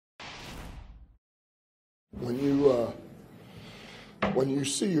When you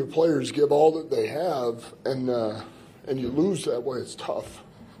see your players give all that they have and you lose that way, it's tough.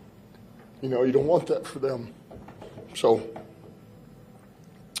 You don't want that for them. So,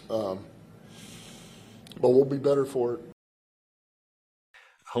 but we'll be better for it.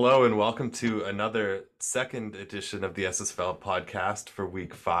 Hello and welcome to another second edition of the SSFL podcast for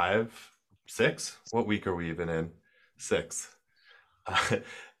week 6. What week are we even in? 6.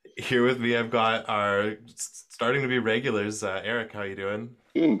 Here with me, I've got our starting to be regulars. Erik, how you doing?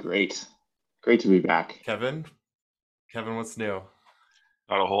 Doing great. Great to be back. Kevin, what's new?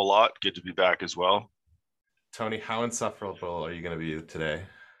 Not a whole lot. Good to be back as well. Tony, how insufferable are you going to be today?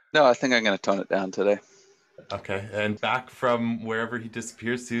 No, I think I'm going to tone it down today. Okay, and back from wherever he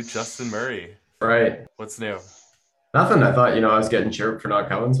disappears to, Justin Murray. Right. What's new? Nothing. I thought, I was getting chirped for not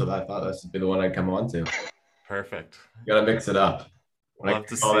coming, so I thought this would be the one I'd come on to. Perfect. You gotta mix it up. Love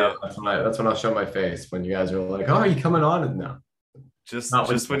to see it. That's when I'll show my face, when you guys are like, "Oh, are you coming on?" No. Just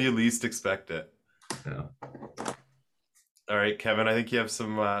when you least expect it. Yeah. All right, Kevin, I think you have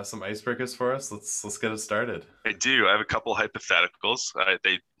some icebreakers for us. Let's get it started. I do. I have a couple hypotheticals.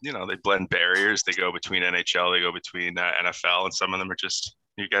 They blend barriers. They go between NHL, they go between NFL, and some of them are just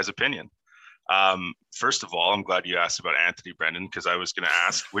you guys' opinion. First of all, I'm glad you asked about Anthony, Brendan, because I was going to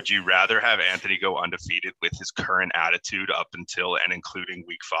ask, would you rather have Anthony go undefeated with his current attitude up until and including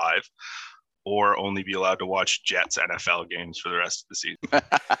week 5, or only be allowed to watch Jets NFL games for the rest of the season?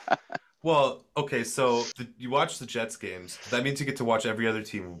 Well, okay, so you watch the Jets games. That means you get to watch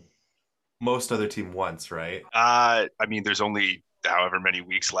most other team once, right? I mean, there's only however many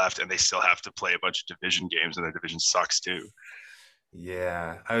weeks left, and they still have to play a bunch of division games, and their division sucks too.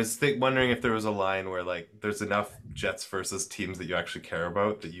 Yeah, I was wondering if there was a line where there's enough Jets versus teams that you actually care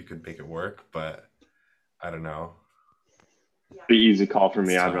about that you could make it work, but I don't know. The easy call for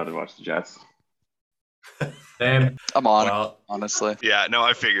me. I'd rather watch the Jets. Same. I'm on, honestly. Yeah, no,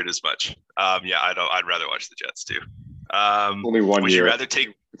 I figured as much. I'd rather watch the Jets too. Only 1 year.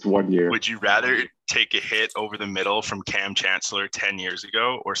 It's 1 year. Would you rather take a hit over the middle from Cam Chancellor 10 years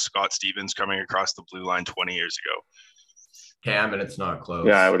ago or Scott Stevens coming across the blue line 20 years ago? Cam, and it's not close.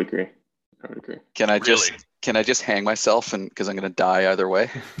 Yeah, I would agree. Can I just hang myself because I'm going to die either way?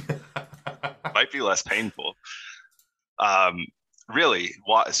 Might be less painful. Really?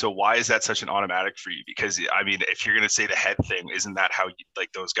 Why is that such an automatic for you? Because I mean, if you're going to say the head thing, isn't that how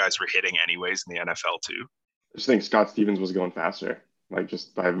those guys were hitting anyways in the NFL too? I just think Scott Stevens was going faster,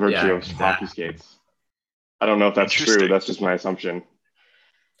 just by virtue of hockey skates. I don't know if that's true. That's just my assumption.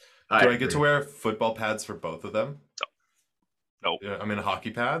 Do I get to wear football pads for both of them? Nope. Yeah, I'm in hockey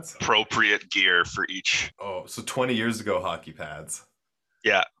pads? Appropriate gear for each. Oh, so 20 years ago, hockey pads.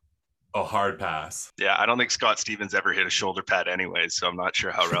 Yeah. Oh, hard pass. Yeah, I don't think Scott Stevens ever hit a shoulder pad anyways, so I'm not sure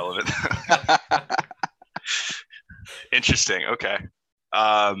how relevant. Interesting. Okay.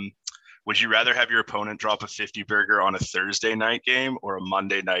 Would you rather have your opponent drop a 50 burger on a Thursday night game or a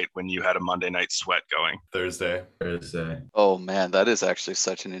Monday night when you had a Monday night sweat going? Thursday. Oh, man, that is actually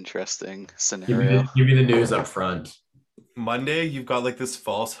such an interesting scenario. Give me the news up front. Monday, you've got this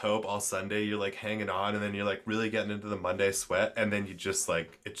false hope. All Sunday, you're hanging on, and then you're really getting into the Monday sweat, and then you just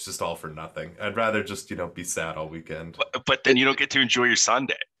it's just all for nothing. I'd rather just be sad all weekend. But then you don't get to enjoy your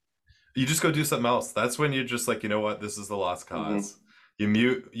Sunday. You just go do something else. That's when you're just you know what, this is the lost cause.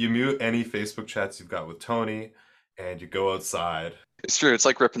 Mm-hmm. You mute any Facebook chats you've got with Tony, and you go outside. It's true. It's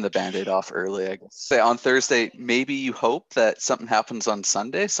like ripping the Band-Aid off early, I guess. Say on Thursday, maybe you hope that something happens on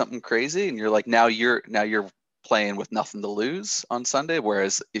Sunday, something crazy, and you're now you're playing with nothing to lose on Sunday,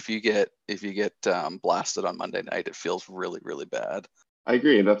 whereas if you get blasted on Monday night, it feels really, really bad. I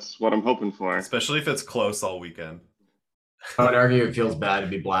agree. That's what I'm hoping for. Especially if it's close all weekend. I would argue it feels bad to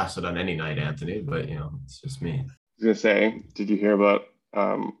be blasted on any night, Anthony, but it's just me. I was going to say, did you hear about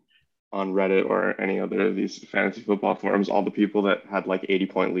on Reddit or any other of these fantasy football forums, all the people that had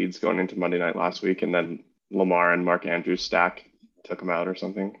 80-point leads going into Monday night last week, and then Lamar and Mark Andrews stack took them out or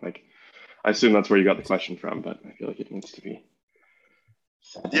something? I assume that's where you got the question from, but I feel like it needs to be.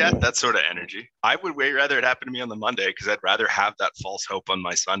 Yeah, that sort of energy. I would way rather it happen to me on the Monday because I'd rather have that false hope on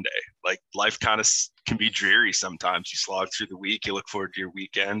my Sunday. Life kind of can be dreary sometimes. You slog through the week, you look forward to your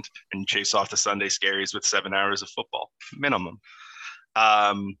weekend, and you chase off the Sunday scaries with 7 hours of football, minimum.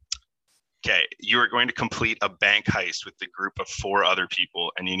 Okay, you are going to complete a bank heist with the group of 4 other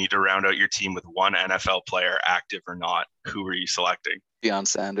people, and you need to round out your team with one NFL player, active or not. Who are you selecting? Deion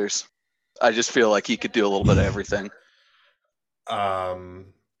Sanders. I just feel like he could do a little bit of everything.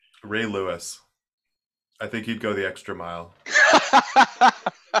 Ray Lewis. I think he'd go the extra mile.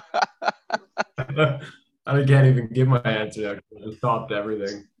 I can't even give my answer. I stopped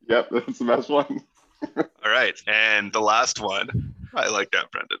everything. Yep, that's the best one. All right. And the last one, I like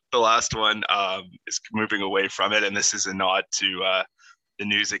that, Brendan. The last one is moving away from it. And this is a nod to the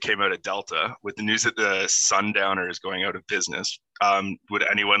news that came out of Delta. With the news that the Sundowner is going out of business, would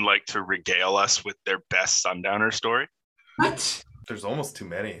anyone like to regale us with their best Sundowner story? What? There's almost too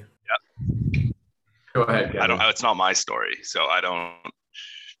many. Go ahead, Kevin. It's not my story, so I don't.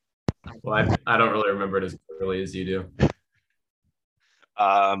 Well, I don't really remember it as clearly as you do.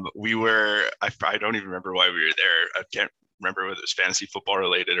 I don't even remember why we were there. I can't remember whether it was fantasy football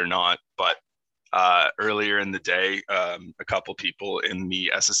related or not, but earlier in the day, a couple people in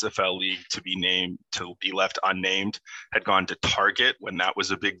the SSFL league to be left unnamed had gone to Target when that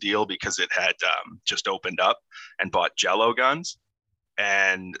was a big deal because it had just opened up and bought Jello guns,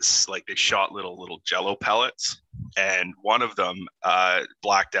 and like they shot little Jello pellets, and one of them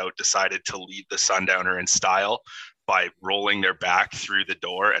blacked out, decided to lead the Sundowner in style by rolling their back through the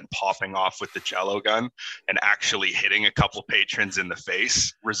door and popping off with the Jello gun and actually hitting a couple patrons in the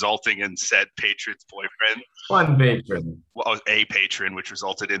face, resulting in said patron's boyfriend. One patron. Well, a patron, which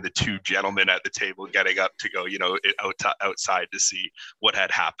resulted in the two gentlemen at the table getting up to go, outside to see what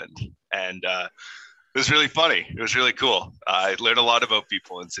had happened. And it was really funny. It was really cool. I learned a lot about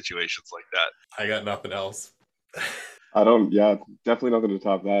people in situations like that. I got nothing else. Definitely nothing to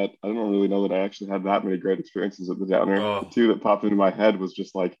top that. I don't really know that I actually had that many great experiences at the Downer. Oh. The two that popped into my head was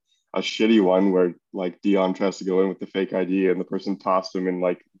just like a shitty one where like Dion tries to go in with the fake ID and the person tossed him in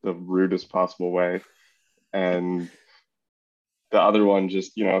like the rudest possible way. And the other one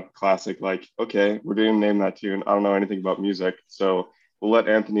just, classic, like, okay, we're going to name that tune. I don't know anything about music, so we'll let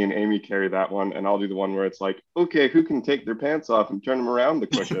Anthony and Amy carry that one, and I'll do the one where it's like, okay, who can take their pants off and turn them around the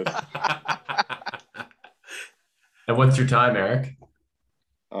quickest? And what's your time, Eric?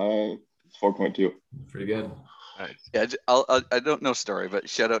 4.2. Pretty good. Nice. Yeah, I don't know story, but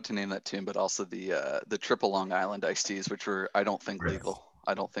shout out to Name That Tune, but also the triple Long Island iced teas, which were, I don't think, legal.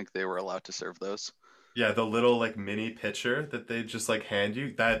 I don't think they were allowed to serve those. Yeah, the little like mini pitcher that they just like hand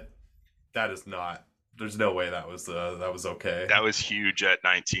you, that is not. There's no way that was okay. That was huge at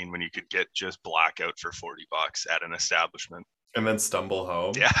 19 when you could get just blackout for $40 at an establishment. And then stumble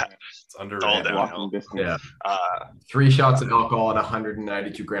home. Yeah. It's underrated. All downhill. Yeah. 3 shots of alcohol and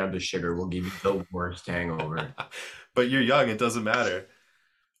 192 grams of sugar will give you the worst hangover. But you're young, it doesn't matter.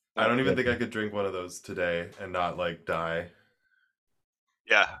 I don't even think I could drink one of those today and not like die.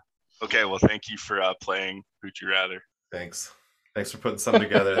 Yeah. Okay, well, thank you for playing Who'd You Rather. Thanks for putting something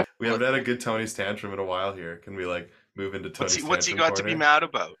together. We haven't had a good Tony's Tantrum in a while here. Can we like move into Tony's Tantrum? What's he got to be mad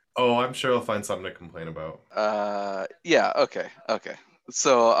about? Oh, I'm sure he'll find something to complain about. Yeah, okay.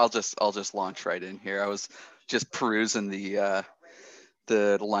 So I'll just launch right in here. I was just perusing the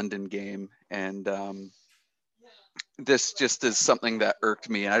London game, and this just is something that irked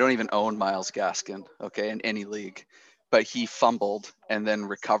me. And I don't even own Myles Gaskin, okay, in any league, but he fumbled and then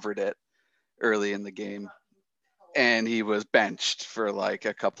recovered it early in the game, and he was benched for like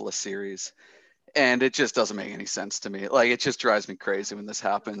a couple of series. And it just doesn't make any sense to me. Like, it just drives me crazy when this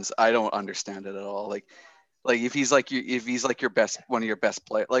happens. I don't understand it at all. Like if he's like your best, one of your best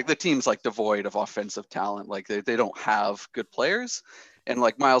players, like the team's like devoid of offensive talent. Like they don't have good players. And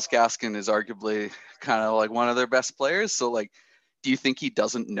like Myles Gaskin is arguably kind of like one of their best players. So like, do you think he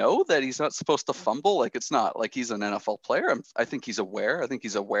doesn't know that he's not supposed to fumble? Like, it's not like he's an NFL player. I think he's aware. I think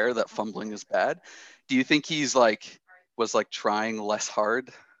he's aware that fumbling is bad. Do you think he's was trying less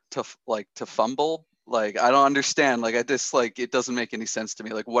hard to fumble? Like, I don't understand. Like, I just it doesn't make any sense to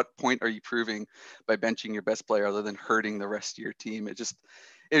me. Like, what point are you proving by benching your best player other than hurting the rest of your team? It just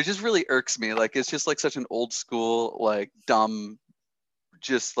really irks me. Like, it's just like such an old school, like dumb,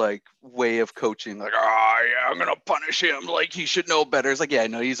 just like way of coaching. Like, I'm gonna punish him. Like, he should know better. It's like, yeah, I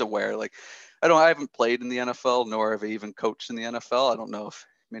know he's aware. Like, I haven't played in the NFL, nor have I even coached in the NFL. I don't know if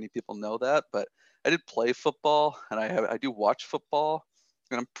many people know that, but I did play football, and I do watch football.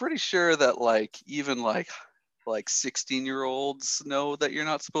 And I'm pretty sure that even 16-year-olds know that you're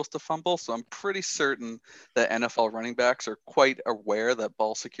not supposed to fumble. So I'm pretty certain that NFL running backs are quite aware that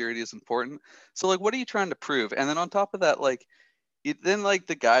ball security is important. So what are you trying to prove? And then on top of that,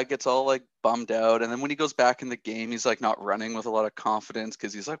 the guy gets all bummed out. And then when he goes back in the game, he's not running with a lot of confidence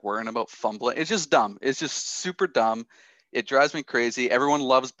because he's worrying about fumbling. It's just dumb. It's just super dumb. It drives me crazy. Everyone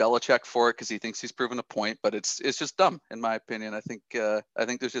loves Belichick for it because he thinks he's proven a point, but it's just dumb in my opinion. I think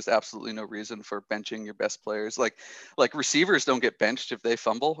there's just absolutely no reason for benching your best players. Like receivers don't get benched if they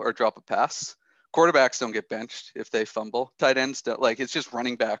fumble or drop a pass. Quarterbacks don't get benched if they fumble. Tight ends don't. It's just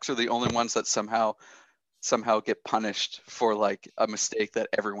running backs are the only ones that somehow get punished for a mistake that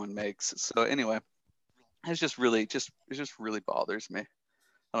everyone makes. So anyway, it just really bothers me.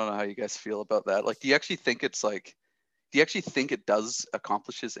 I don't know how you guys feel about that. Like, do you actually think it does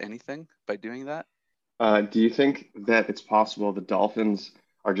accomplishes anything by doing that? Do you think that it's possible the Dolphins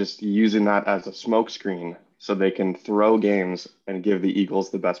are just using that as a smokescreen so they can throw games and give the Eagles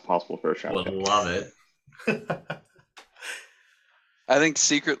the best possible first round Would pick? love it. I think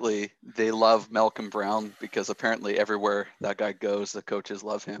secretly they love Malcolm Brown because apparently everywhere that guy goes, the coaches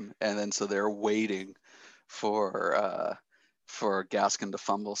love him, and then so they're waiting for Gaskin to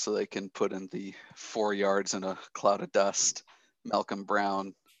fumble so they can put in the 4 yards in a cloud of dust. Malcolm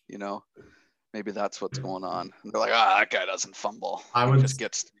Brown, maybe that's what's going on. And they're like, that guy doesn't fumble. He just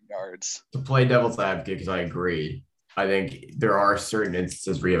gets 3 yards. To play devil's advocate, because I agree. I think there are certain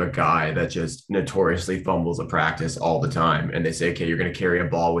instances where you have a guy that just notoriously fumbles at practice all the time. And they say, okay, you're going to carry a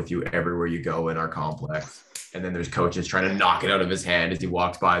ball with you everywhere you go in our complex. And then there's coaches trying to knock it out of his hand as he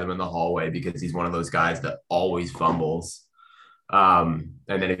walks by them in the hallway because he's one of those guys that always fumbles. And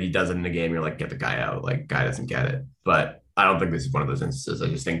then if he does it in the game, you're like, get the guy out. Like, guy doesn't get it. But I don't think this is one of those instances. I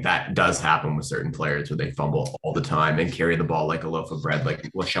just think that does happen with certain players where they fumble all the time and carry the ball like a loaf of bread,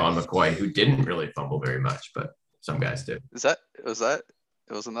 like LaShawn McCoy, who didn't really fumble very much, but some guys do.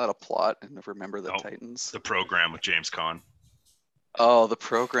 Wasn't that a plot in Remember the Titans? The program with James Caan. Oh, the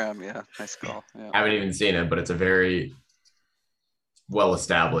program. Yeah. Nice call. Yeah. I haven't even seen it, but it's a very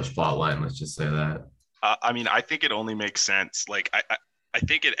well-established plot line. Let's just say that. I mean, I think it only makes sense. Like, I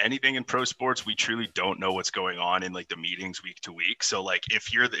think in anything in pro sports, we truly don't know what's going on in like the meetings week to week. So like,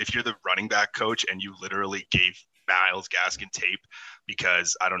 if you're the running back coach and you literally gave Myles Gaskin tape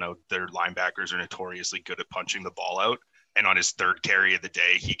because I don't know, their linebackers are notoriously good at punching the ball out, and on his third carry of the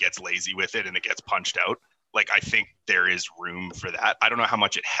day, he gets lazy with it and it gets punched out. Like, I think there is room for that. I don't know how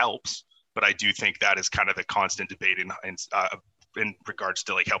much it helps, but I do think that is kind of the constant debate in regards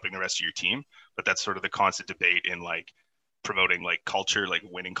to like helping the rest of your team. But that's sort of the constant debate in like promoting like culture, like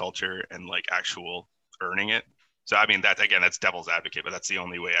winning culture, and like actual earning it. So I mean, that's devil's advocate, but that's the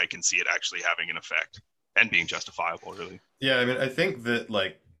only way I can see it actually having an effect and being justifiable, really. Yeah, I mean, I think that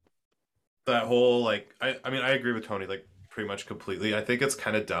like that whole like I mean, I agree with Tony like pretty much completely. I think it's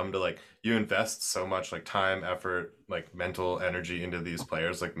kind of dumb to like you invest so much like time, effort, like mental energy into these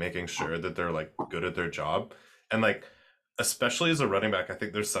players, like making sure that they're like good at their job, and like especially as a running back, I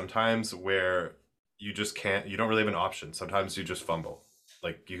think there's sometimes where you don't really have an option. Sometimes you just fumble.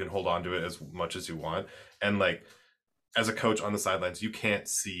 Like, you can hold on to it as much as you want. And like, as a coach on the sidelines, you can't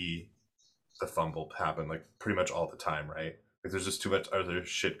see the fumble happen like pretty much all the time, right? Like, there's just too much other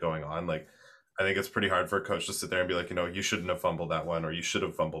shit going on. Like, I think it's pretty hard for a coach to sit there and be like, you shouldn't have fumbled that one, or you should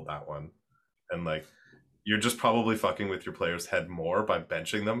have fumbled that one. And like, you're just probably fucking with your player's head more by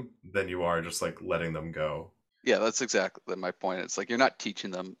benching them than you are just like letting them go. Yeah, that's exactly my point. It's like you're not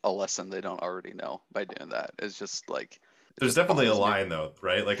teaching them a lesson they don't already know by doing that. It's just like there's definitely a line though,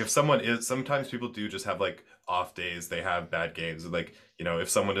 right? Like, if someone is, sometimes people do just have like off days, they have bad games, and like, if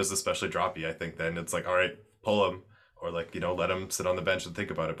someone is especially droppy, I think then it's like, all right, pull them, or like, let them sit on the bench and think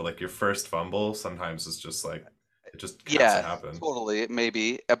about it. But like, your first fumble sometimes is just like, it just has to happen. Totally, it may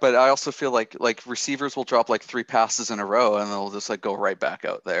be, but I also feel like receivers will drop like 3 passes in a row and they'll just like go right back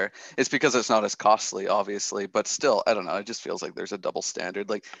out there. It's because it's not as costly, obviously, but still, I don't know. It just feels like there's a double standard.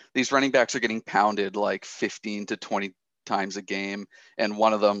 Like, these running backs are getting pounded like 15 to 20 times a game, and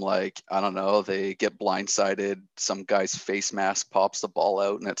one of them, like, I don't know, they get blindsided. Some guy's face mask pops the ball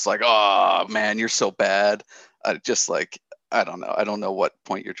out, and it's like, oh man, you're so bad. Just like, I don't know. I don't know what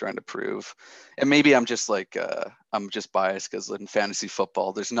point you're trying to prove. And maybe I'm just like, I'm just biased because in fantasy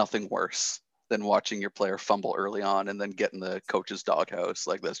football, there's nothing worse than watching your player fumble early on and then get in the coach's doghouse.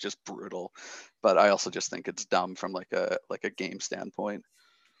 Like, that's just brutal. But I also just think it's dumb from like a game standpoint.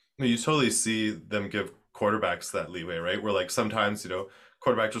 You totally see them give quarterbacks that leeway, right? Where like sometimes,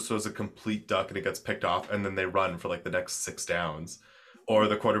 quarterback just throws a complete duck and it gets picked off, and then they run for like the next 6 downs. Or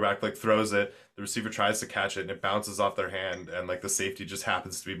the quarterback like throws it, the receiver tries to catch it, and it bounces off their hand, and like the safety just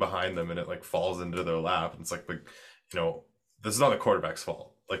happens to be behind them, and it like falls into their lap. And it's like, this is not the quarterback's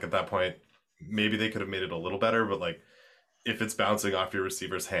fault. Like, at that point, maybe they could have made it a little better, but like, if it's bouncing off your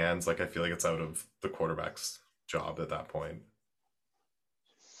receiver's hands, like, I feel like it's out of the quarterback's job at that point.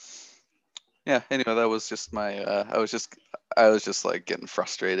 Yeah, anyway, that was just my I was just like getting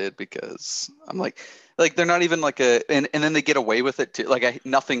frustrated because I'm like they're not even like and then they get away with it too. Like,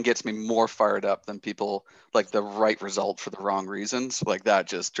 nothing gets me more fired up than people like the right result for the wrong reasons. Like, that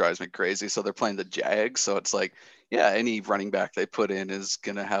just drives me crazy. So they're playing the Jags, so it's like, yeah, any running back they put in is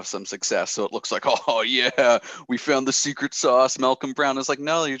gonna have some success. So it looks like, oh yeah, we found the secret sauce. Malcolm Brown is like,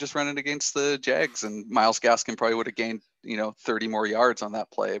 no, you're just running against the Jags, and Myles Gaskin probably would have gained 30 more yards on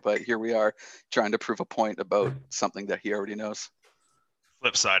that play. But here we are trying to prove a point about something that he already knows.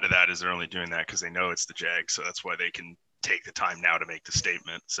 Flip side of that is they're only doing that because they know it's the Jags, so that's why they can take the time now to make the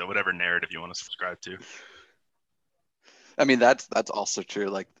statement. So whatever narrative you want to subscribe to. I mean, that's also true.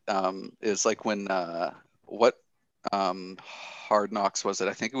 Like, is like when what Hard Knocks was it?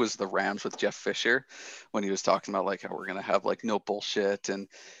 I think it was the Rams with Jeff Fisher when he was talking about like how we're gonna have like no bullshit and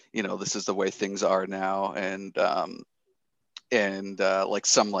this is the way things are now and like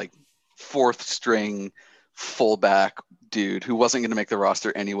some like fourth string fullback dude who wasn't going to make the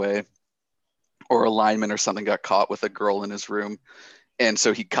roster anyway, or a lineman or something got caught with a girl in his room. And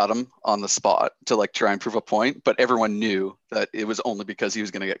so he cut him on the spot to like try and prove a point, but everyone knew that it was only because he was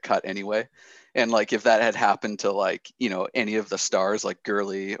going to get cut anyway. And like if that had happened to like, any of the stars like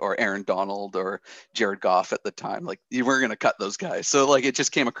Gurley or Aaron Donald or Jared Goff at the time, like you weren't going to cut those guys. So like it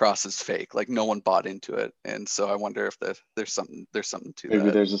just came across as fake. Like no one bought into it. And so I wonder if there's something to Maybe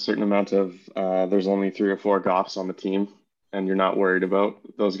that. there's a certain amount of there's only 3 or 4 Goffs on the team, and you're not worried about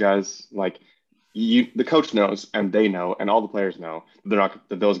those guys. Like the coach knows, and they know, and all the players know that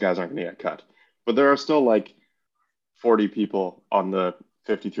those guys aren't going to get cut. But there are still like 40 people on the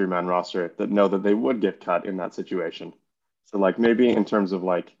 53-man roster that know that they would get cut in that situation. So like maybe in terms of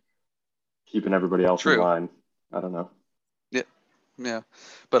like keeping everybody else in line, I don't know. Yeah,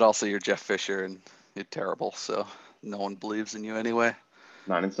 but also you're Jeff Fisher and you're terrible, so no one believes in you anyway.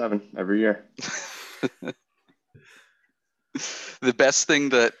 9-7 every year. The best thing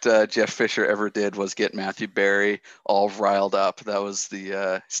that Jeff Fisher ever did was get Matthew Berry all riled up. That was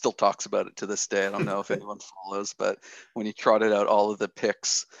still talks about it to this day. I don't know if anyone follows, but when he trotted out all of the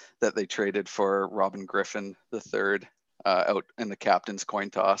picks that they traded for Robin Griffin III out in the captain's coin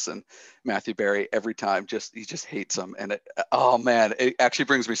toss, and Matthew Berry every time he just hates him. And it actually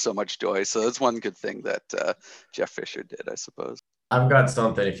brings me so much joy. So that's one good thing that Jeff Fisher did, I suppose. I've got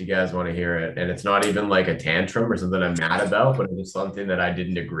something if you guys want to hear it. And it's not even like a tantrum or something I'm mad about, but it's something that I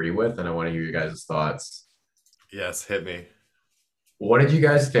didn't agree with. And I want to hear you guys' thoughts. Yes, hit me. What did you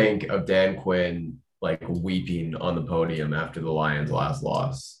guys think of Dan Quinn like weeping on the podium after the Lions' last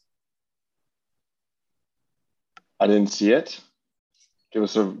loss? I didn't see it. Give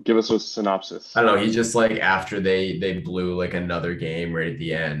us a synopsis. I don't know. He just like after they blew like another game right at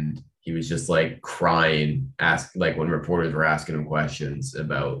the end, he was just like crying, like when reporters were asking him questions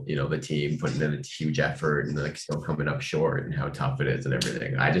about, the team putting in a huge effort and like still coming up short and how tough it is and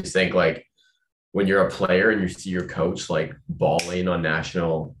everything. I just think like when you're a player and you see your coach like bawling on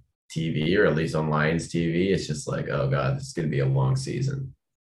national TV or at least on Lions TV, it's just like, oh God, this is going to be a long season.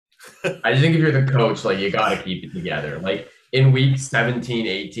 I just think if you're the coach, like you got to keep it together. Like in week 17,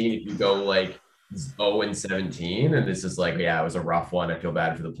 18, if you go like 0-17 and this is like, yeah, it was a rough one. I feel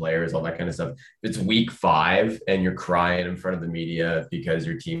bad for the players, all that kind of stuff. If it's week 5 and you're crying in front of the media because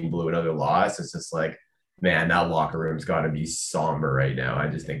your team blew another loss, it's just like, man, that locker room's got to be somber right now. I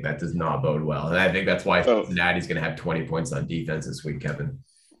just think that does not bode well. And I think that's why Cincinnati's going to have 20 points on defense this week, Kevin.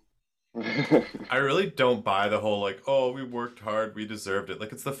 I really don't buy the whole like, oh, we worked hard, we deserved it.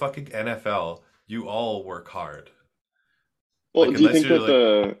 Like it's the fucking NFL. You all work hard. Well, like, do you think that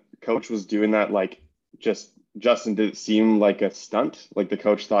the coach was doing that like Justin, did it seem like a stunt? Like the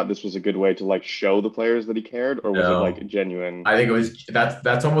coach thought this was a good way to like show the players that he cared, or was it like genuine? I think it was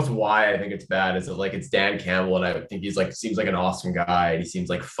that's almost why I think it's bad. Is that like it's Dan Campbell, and I think he's like seems like an awesome guy. He seems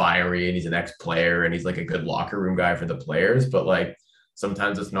like fiery, and he's an ex-player, and he's like a good locker room guy for the players. But like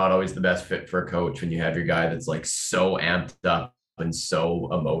sometimes it's not always the best fit for a coach when you have your guy that's like so amped up and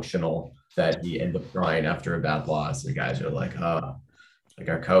so emotional that he ends up crying after a bad loss. And guys are like, like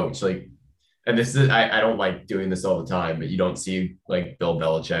our coach, like. And this is, I don't like doing this all the time, but you don't see like Bill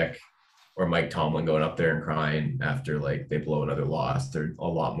Belichick or Mike Tomlin going up there and crying after like they blow another loss. They're a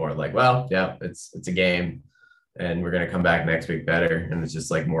lot more like, well, yeah, it's a game and we're going to come back next week better. And it's just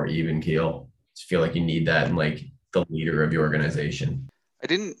like more even keel. I just feel like you need that in like the leader of your organization. I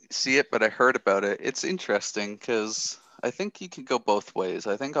didn't see it, but I heard about it. It's interesting because I think you could go both ways.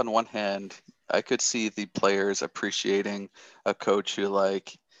 I think on one hand, I could see the players appreciating a coach who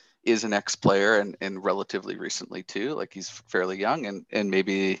like is an ex-player and relatively recently too, like he's fairly young and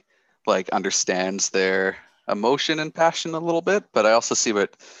maybe like understands their emotion and passion a little bit. But I also see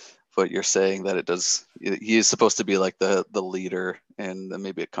what you're saying, that he is supposed to be like the leader, and then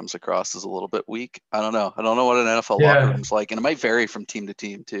maybe it comes across as a little bit weak. I don't know what an NFL locker room's like, and it might vary from team to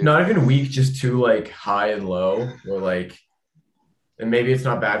team too. Not even weak, just too like high and low, or like, and maybe it's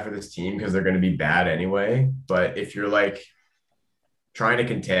not bad for this team because they're going to be bad anyway. But if you're like trying to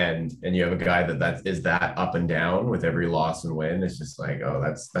contend and you have a guy that is that up and down with every loss and win, it's just like, oh,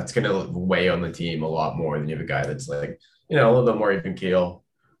 that's going to weigh on the team a lot more than you have a guy that's like, a little bit more even keel,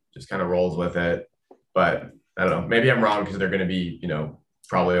 just kind of rolls with it. But I don't know, maybe I'm wrong because they're going to be,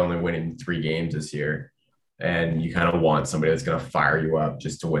 probably only winning 3 games this year. And you kind of want somebody that's going to fire you up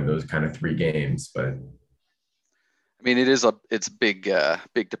just to win those kind of 3 games. But I mean, it's big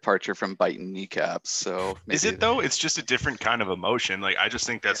departure from biting kneecaps. So maybe. Is it though? It's just a different kind of emotion. Like I just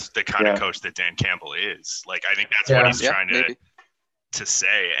think that's the kind of coach that Dan Campbell is. Like I think that's what he's trying to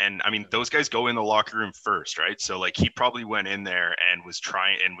say. And I mean, those guys go in the locker room first, right? So like he probably went in there and was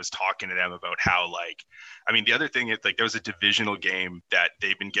talking to them about how, like, I mean, the other thing is, like, there was a divisional game that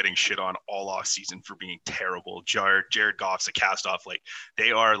they've been getting shit on all off season for being terrible. Jared Goff's a cast off. Like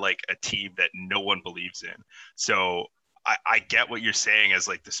they are like a team that no one believes in. So I get what you're saying as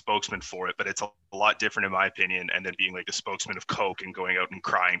like the spokesman for it, but it's a lot different in my opinion. And then being like the spokesman of Coke and going out and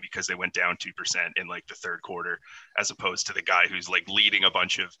crying because they went down 2% in like the third quarter, as opposed to the guy who's like leading a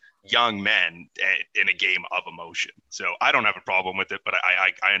bunch of young men in a game of emotion. So I don't have a problem with it, but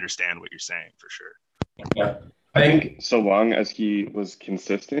I understand what you're saying for sure. Yeah, I think so long as he was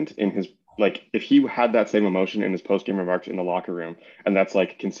consistent in his, like, if he had that same emotion in his post-game remarks in the locker room, and that's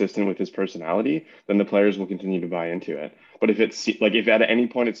like consistent with his personality, then the players will continue to buy into it. But if it's like, if at any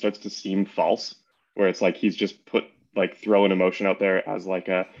point it starts to seem false, where it's like he's just throw an emotion out there as like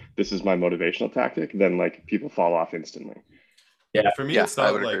this is my motivational tactic, then like people fall off instantly. Yeah, for me, it's not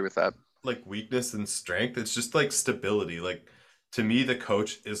I would agree with that. Like weakness and strength. It's just like stability. Like to me, the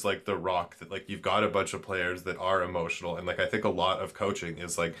coach is like the rock that, like, you've got a bunch of players that are emotional, and like I think a lot of coaching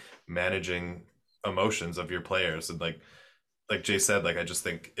is like managing emotions of your players. And like Jay said, like I just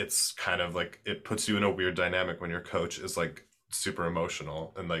think it's kind of like it puts you in a weird dynamic when your coach is like super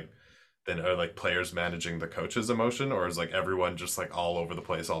emotional, and like then are like players managing the coach's emotion, or is like everyone just like all over the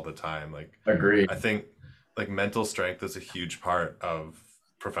place all the time? Like, agreed. I think like mental strength is a huge part of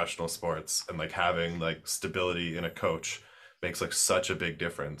professional sports, and like having like stability in a coach makes like such a big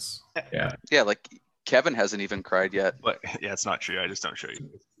difference. Yeah, like Kevin hasn't even cried yet. But yeah, it's not true. I just don't show you.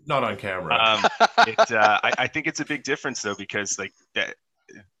 Not on camera. I think it's a big difference though, because like that,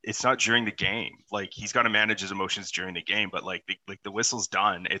 it's not during the game. Like he's got to manage his emotions during the game, but like the whistle's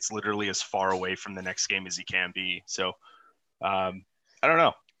done. It's literally as far away from the next game as he can be. So I don't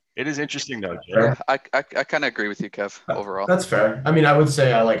know. It is interesting though. Yeah, I kind of agree with you, Kev, overall. That's fair. I mean, I would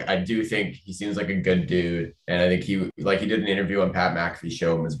say I do think he seems like a good dude. And I think he did an interview on Pat McAfee's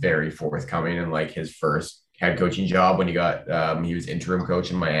show and was very forthcoming in like his first head coaching job when he got he was interim coach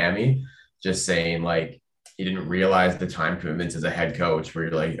in Miami, just saying like he didn't realize the time commitments as a head coach, where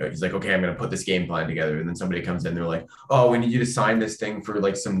you're like, he's like, okay, I'm going to put this game plan together. And then somebody comes in, they're like, oh, we need you to sign this thing for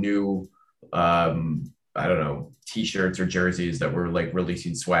like some new, I don't know, t-shirts or jerseys that we're like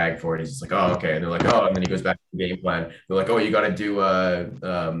releasing swag for. And he's just like, oh, okay. And they're like, oh, and then he goes back to the game plan. They're like, oh, you got to do a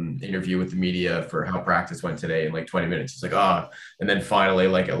interview with the media for how practice went today in like 20 minutes. He's like, oh, and then finally,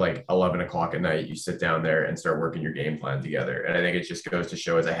 like at like 11 o'clock at night, you sit down there and start working your game plan together. And I think it just goes to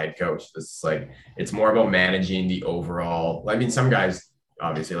show as a head coach, it's like, it's more about managing the overall. I mean, some guys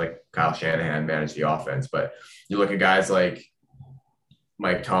obviously like Kyle Shanahan manage the offense, but you look at guys like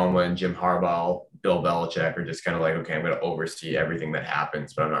Mike Tomlin, Jim Harbaugh, Bill Belichick are just kind of like, okay, I'm going to oversee everything that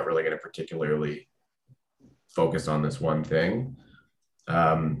happens, but I'm not really going to particularly focus on this one thing.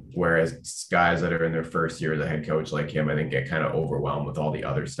 Whereas guys that are in their first year as a head coach like him, I think get kind of overwhelmed with all the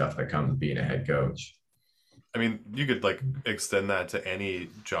other stuff that comes with being a head coach. I mean, you could like extend that to any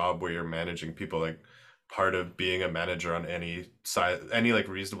job where you're managing people. Like part of being a manager on any size, any like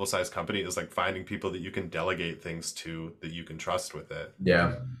reasonable sized company is like finding people that you can delegate things to, that you can trust with it.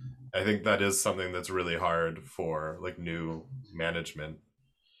 Yeah. I think that is something that's really hard for like new management.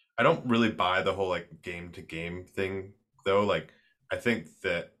 I don't really buy the whole like game to game thing though. Like I think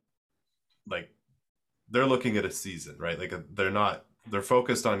that like they're looking at a season, right? Like they're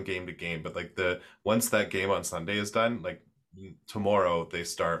focused on game to game, but like once that game on Sunday is done, like tomorrow they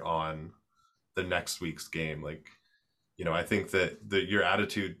start on the next week's game. Like, you know, I think that your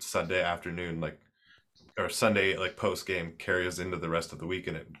attitude Sunday afternoon, like, or Sunday like post game carries into the rest of the week,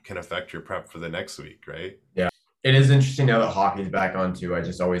 and it can affect your prep for the next week, right? Yeah. It is interesting now that hockey's back on too. I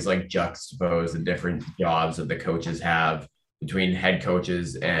just always like juxtapose the different jobs that the coaches have between head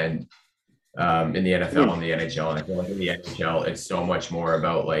coaches and in the NFL and the NHL. And I feel like in the NHL, it's so much more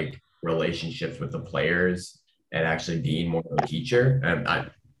about like relationships with the players and actually being more of a teacher. And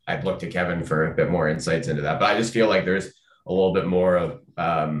I'd look to Kevin for a bit more insights into that, but I just feel like there's a little bit more of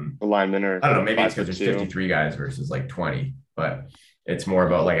alignment, or I don't know, maybe it's because there's 53 guys versus like 20, but it's more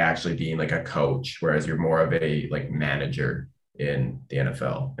about like actually being like a coach, whereas you're more of a like manager in the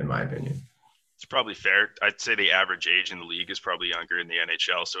NFL, in my opinion. It's probably fair. I'd say the average age in the league is probably younger in the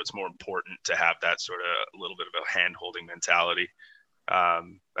NHL, so it's more important to have that sort of a little bit of a hand-holding mentality.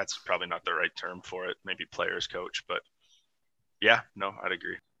 That's probably not the right term for it. Maybe players coach, but Yeah, no, I'd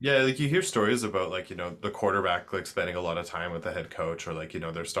agree. Yeah, like you hear stories about like, the quarterback like spending a lot of time with the head coach or like,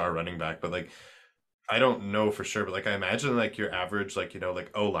 their star running back, but like I don't know for sure, but like I imagine like your average like, like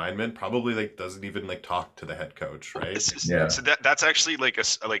O lineman probably like doesn't even like talk to the head coach, right? Yeah. So that's actually like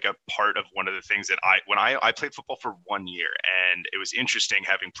a part of one of the things that I played football for 1 year, and it was interesting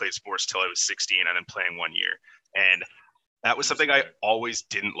having played sports till I was 16 and then playing 1 year. And that was something I always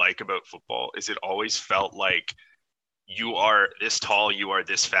didn't like about football, is it always felt like you are this tall, you are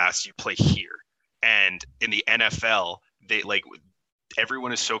this fast, you play here. And in the NFL, they like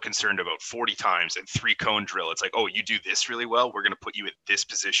everyone is so concerned about 40 times and 3 cone drill. It's like, oh, you do this really well, we're going to put you at this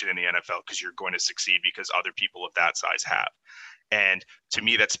position in the NFL because you're going to succeed because other people of that size have. And to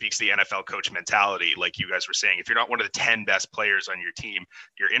me, that speaks to the NFL coach mentality. Like you guys were saying, if you're not one of the 10 best players on your team,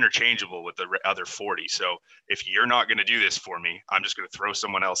 you're interchangeable with the other 40. So if you're not going to do this for me, I'm just going to throw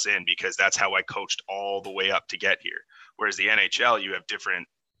someone else in because that's how I coached all the way up to get here. Whereas the NHL, you have different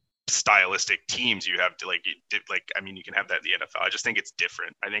stylistic teams. You have to you can have that in the NFL. I just think it's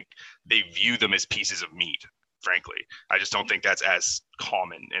different. I think they view them as pieces of meat, frankly. I just don't think that's as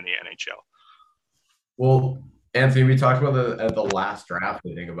common in the NHL. Well, Anthony, we talked about at the last draft,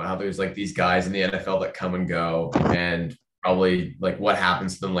 I think, about how there's like these guys in the NFL that come and go, and probably like what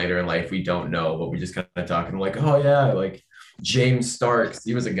happens to them later in life, we don't know, but we just kind of talking like, oh yeah, like James Starks,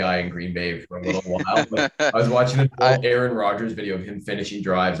 he was a guy in Green Bay for a little while. But I was watching an old Aaron Rodgers video of him finishing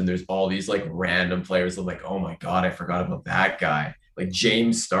drives, and there's all these like random players. I'm like, oh my God, I forgot about that guy. Like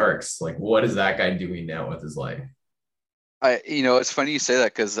James Starks, like what is that guy doing now with his life? It's funny you say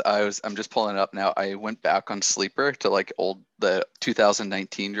that because I'm just pulling it up now. I went back on Sleeper to like the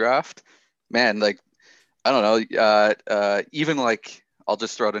 2019 draft. Man, like I don't know. Even like I'll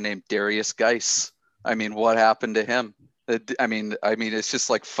just throw out a name, Darius Geis. I mean, what happened to him? I mean, it's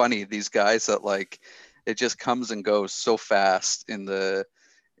just like funny, these guys that like it just comes and goes so fast in the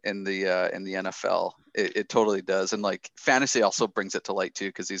NFL. It totally does. And like fantasy also brings it to light too,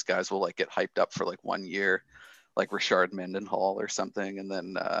 because these guys will like get hyped up for like 1 year, like Rashard Mendenhall or something, and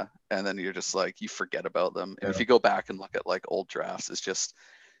then you're just like you forget about them. And if you go back and look at like old drafts, it's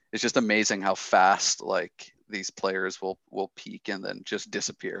just amazing how fast like these players will peak and then just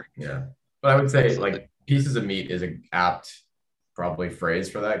disappear. Yeah, but I would say like pieces of meat is an apt probably phrase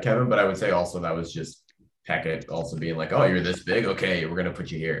for that, Kevin. But I would say also that was just Peckett also being like, oh, you're this big, okay, we're gonna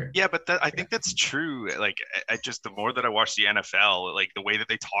put you here. Yeah, but I think that's true. Like, I just the more that I watch the NFL, like the way that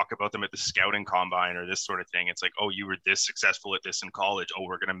they talk about them at the scouting combine or this sort of thing, it's like, oh, you were this successful at this in college. Oh,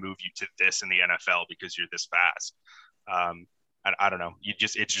 we're gonna move you to this in the NFL because you're this fast. I don't know.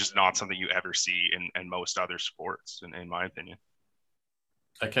 It's just not something you ever see in most other sports, in my opinion.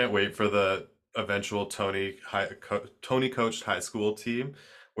 I can't wait for the eventual Tony coached high school team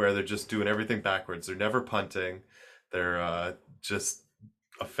where they're just doing everything backwards. They're never punting. They're just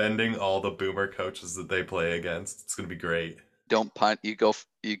offending all the boomer coaches that they play against. It's going to be great. Don't punt. You go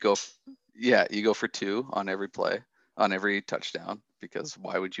for 2 on every play, on every touchdown, because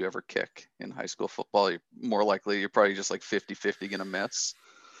why would you ever kick in high school football? You're probably just like 50-50 going to miss.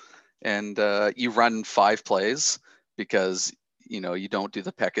 And you run 5 plays because, you don't do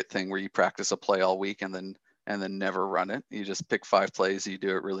the Peckett thing where you practice a play all week and then never run it. You just pick 5 plays. You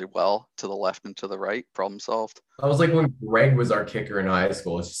do it really well to the left and to the right. Problem solved. I was like when Greg was our kicker in high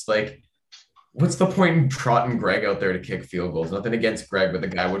school. It's just like, what's the point in trotting Greg out there to kick field goals? Nothing against Greg, but the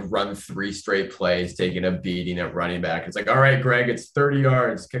guy would run 3 straight plays, taking a beating at running back. It's like, all right, Greg, it's 30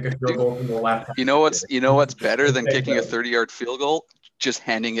 yards. Kick a field goal from the left. You know what's better than kicking a 30-yard field goal? Just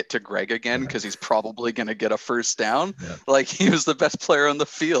handing it to Greg again, because he's probably going to get a first down. Yeah. Like he was the best player on the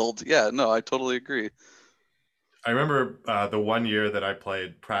field. Yeah, no, I totally agree. I remember the 1 year that I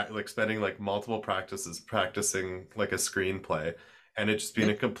played, like spending like multiple practices practicing like a screenplay, and it just being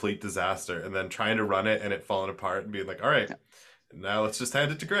a complete disaster, and then trying to run it and it falling apart and being like, all right, now let's just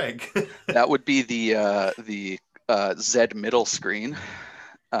hand it to Greg. That would be the Z middle screen.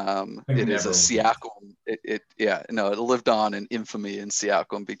 It is a Siakam. It lived on in infamy in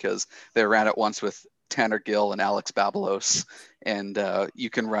Siakam because they ran it once with Tanner Gill and Alex Babalos, and you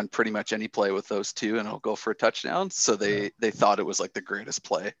can run pretty much any play with those 2 and it'll go for a touchdown. So they thought it was like the greatest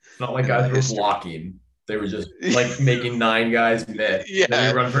play. It's not like guys were blocking. They were just like making 9 guys miss. Yeah,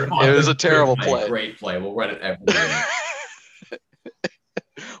 it was a terrible play. Great play. We'll run it every game.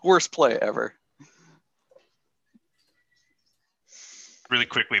 Worst play ever. Really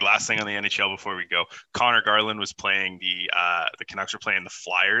quickly, last thing on the NHL before we go. Connor Garland was playing the Canucks were playing the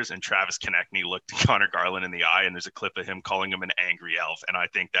Flyers, and Travis Konechny looked Connor Garland in the eye, and there's a clip of him calling him an angry elf, and I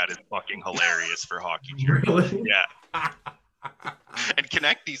think that is fucking hilarious for hockey. Really? Yeah. And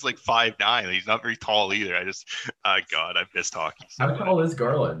Konechny's like 5'9". He's not very tall either. I just, God, I've missed hockey. How tall is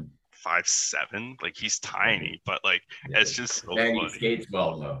Garland? 5'7". Like he's tiny, but like it's just so And he funny. skates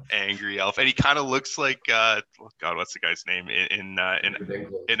well though. Angry Elf, and he kind of looks like God, what's the guy's name in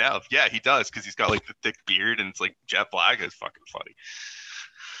Elf? Yeah, he does because he's got like the thick beard and it's like jet black. It's fucking funny.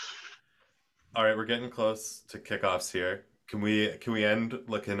 All right, we're getting close to kickoffs here. Can we end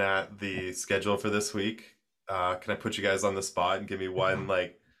looking at the schedule for this week? Can I put you guys on the spot and give me one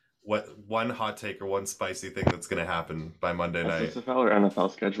hot take or one spicy thing that's going to happen by Monday night? SSFL or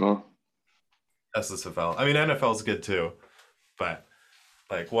NFL schedule? SSFL. I mean, NFL's good too, but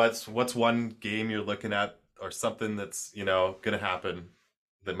like, what's one game you're looking at or something that's going to happen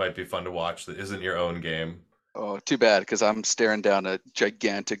that might be fun to watch that isn't your own game? Oh, too bad, because I'm staring down a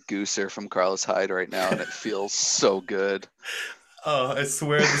gigantic gooser from Carlos Hyde right now, and it feels so good. Oh, I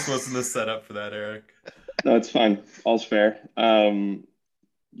swear this wasn't the setup for that, Eric. No, it's fine. All's fair. When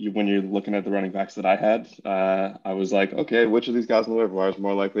you're looking at the running backs that I had, I was like, okay, which of these guys in the waiver wire is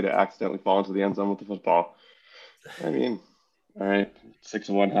more likely to accidentally fall into the end zone with the football? I mean, all right, 6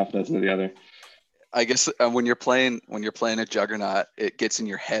 of one, half a dozen of the other. I guess when you're playing a juggernaut, it gets in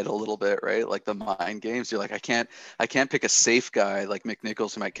your head a little bit, right? Like the mind games. You're like, I can't pick a safe guy like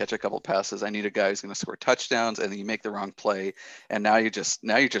McNichols who might catch a couple passes. I need a guy who's going to score touchdowns, and then you make the wrong play, and now you're just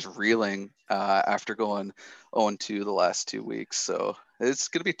reeling after going 0-2 the last 2 weeks. So it's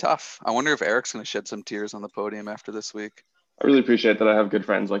going to be tough. I wonder if Eric's going to shed some tears on the podium after this week. I really appreciate that I have good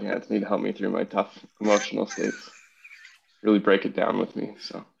friends like Anthony to help me through my tough emotional states. Really break it down with me.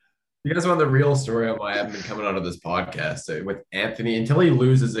 So. You guys want the real story of why I haven't been coming onto this podcast? So with Anthony, until he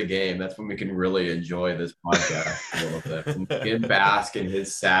loses a game, that's when we can really enjoy this podcast a little bit. And we can bask in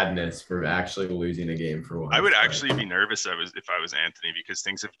his sadness for actually losing a game for once. I would actually be nervous if I was Anthony because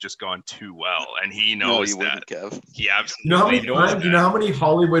things have just gone too well, and he knows that. Kev. He absolutely knows that. You know how many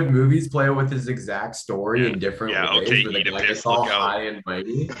Hollywood movies play with his exact story in different ways? Okay, where eat the a guy piss, gets all look out. high and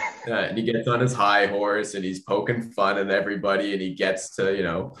mighty, and he gets on his high horse and he's poking fun at everybody, and he gets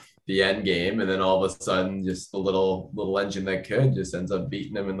to the end game, and then all of a sudden just the little engine that could just ends up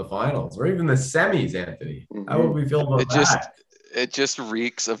beating him in the finals or even the semis. Anthony, how would we feel about that? It just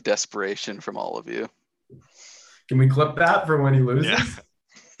reeks of desperation from all of you. Can we clip that for when he loses? Yeah.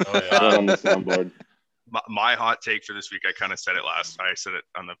 Oh yeah. On the soundboard. My hot take for this week, I kind of said it I said it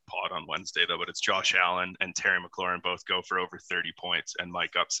on the pod on Wednesday though, but it's Josh Allen and Terry McLaurin both go for over 30 points, and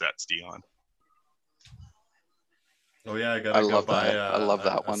Mike upsets Dion. Oh yeah, I love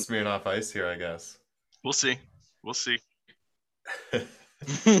that one. Smirnoff Ice here, I guess. We'll see.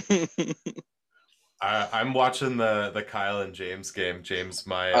 I'm watching the Kyle and James game. James,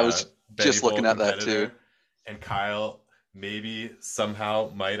 I was just looking at that too. And Kyle maybe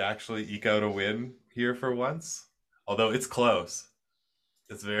somehow might actually eke out a win here for once. Although it's close.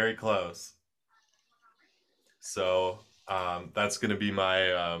 It's very close. So that's going to be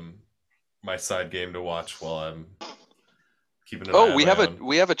my my side game to watch while I'm keeping an eye on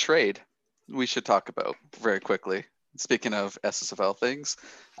we have a trade we should talk about very quickly. Speaking of SSFL things,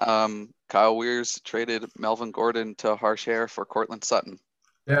 Kyle Weir's traded Melvin Gordon to Harsh Hair for Cortland Sutton.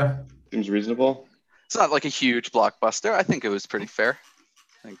 Yeah. Seems reasonable. It's not like a huge blockbuster. I think it was pretty fair.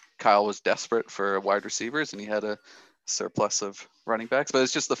 I think Kyle was desperate for wide receivers, and he had a surplus of running backs. But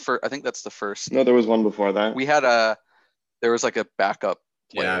it's just the first. I think that's the first. No, there was one before that. There was like a backup.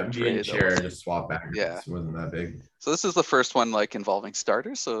 Yeah, me and Chair just swap back. Yeah, it wasn't that big. So this is the first one like involving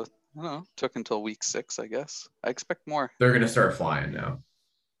starters. So I don't know. Took until week 6, I guess. I expect more. They're gonna start flying now.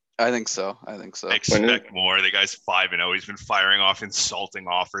 I think so. I expect more. The guy's 5-0. He's been firing off insulting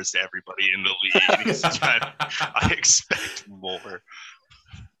offers to everybody in the league. I expect more.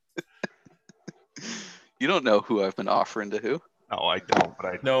 You don't know who I've been offering to who? No, I don't. But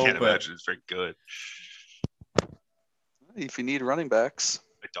I can't imagine it's very good. If you need running backs,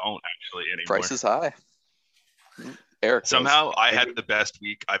 I don't actually anymore. Price is high. Eric. Somehow I had the best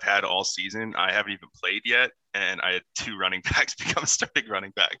week I've had all season. I haven't even played yet, and I had 2 running backs become starting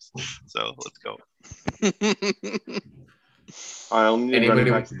running backs. So let's go. I only need anybody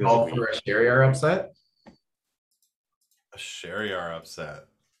want to call for a Sherryar upset? A Sherryar upset.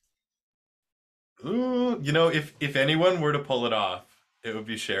 Ooh, if anyone were to pull it off, it would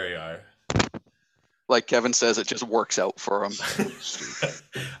be Sherryar. Like Kevin says, it just works out for him.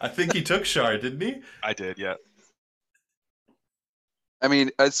 I think he took Shar, didn't he? I did, yeah. I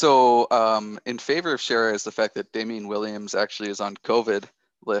mean, so in favor of Shara is the fact that Damian Williams actually is on COVID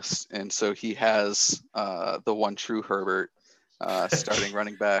list, and so he has the One True Herbert starting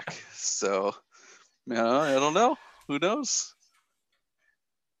running back. So, I don't know. Who knows?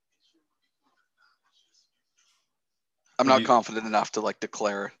 I'm not confident enough to like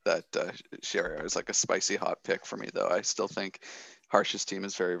declare that Sherry is like a spicy hot pick for me, though. I still think Harsh's team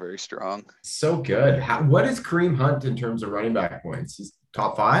is very, very strong. So good. What is Kareem Hunt in terms of running back points? He's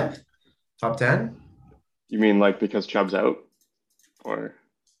top 5, top 10. You mean like because Chubb's out, or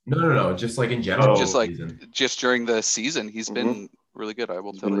No. Just like in general. Just like just during the season, he's been really good. I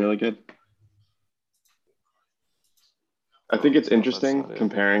will tell you. Really good. I think it's interesting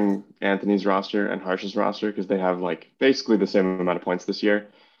comparing Anthony's roster and Harsh's roster because they have like basically the same amount of points this year.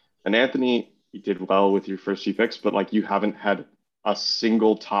 And Anthony, you did well with your first few picks, but like you haven't had a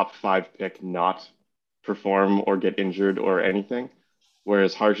single top 5 pick not perform or get injured or anything.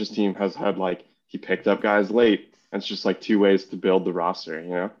 Whereas Harsh's team has had like he picked up guys late. And it's just like 2 ways to build the roster, you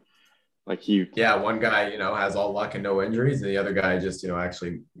know? Like one guy, has all luck and no injuries, and the other guy just,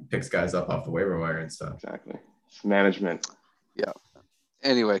 actually picks guys up off the waiver wire and stuff. Exactly. It's management. Yeah.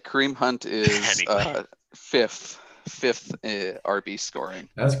 Anyway, Kareem Hunt is fifth RB scoring.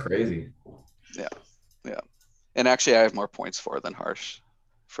 That's crazy. Yeah. And actually, I have more points than Harsh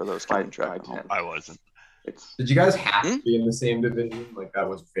for those keeping track at home. I wasn't. Did you guys have to be in the same division? Like that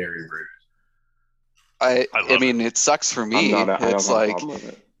was very rude. I mean, it sucks for me. It's like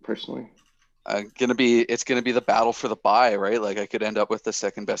personally. It's gonna be the battle for the bye, right? Like I could end up with the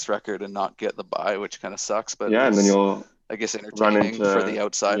second best record and not get the bye, which kind of sucks. But yeah, and then you'll I guess entertaining for the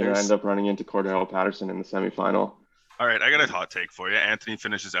outsiders. You end up running into Cordell Patterson in the semifinal. All right, I got a hot take for you. Anthony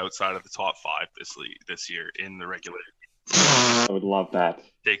finishes outside of the top 5 this year in the regular. I would love that.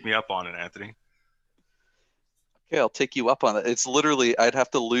 Take me up on it, Anthony. Okay, I'll take you up on it. It's literally I'd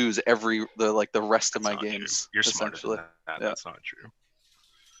have to lose the rest of my games. True. You're smarter than that. Yeah. That's not true.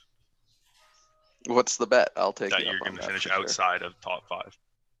 What's the bet? I'll take that you're going to finish outside of top 5.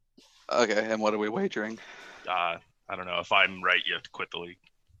 Okay, and what are we wagering? I don't know. If I'm right, you have to quit the league.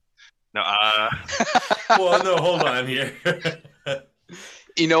 No. Well, no, hold on here.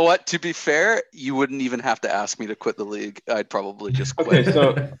 You know what? To be fair, you wouldn't even have to ask me to quit the league. I'd probably just quit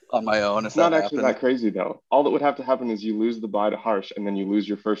on my own. It's not actually that crazy, though. All that would have to happen is you lose the bye to Harsh, and then you lose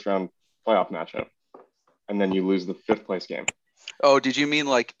your first round playoff matchup, and then you lose the 5th place game. Oh, did you mean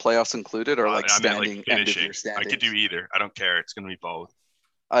like playoffs included or like standing? I meant like finishing. I could do either. I don't care. It's going to be both.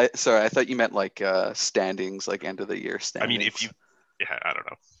 Sorry, I thought you meant like standings, like end of the year standings. I mean, I don't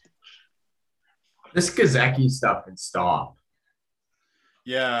know. This Gazeki stuff can stop.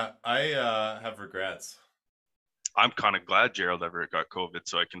 Yeah, I have regrets. I'm kind of glad Gerald Everett got COVID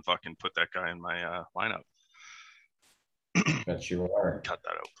so I can fucking put that guy in my lineup. Bet you are. Cut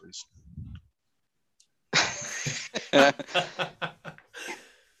that out, please.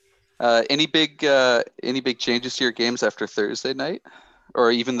 Any big changes to your games after Thursday night,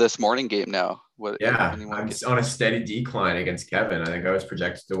 or even this morning game now? I'm on a steady decline against Kevin. I think I was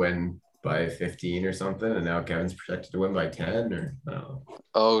projected to win by 15 or something, and now Kevin's projected to win by 10 or I don't know.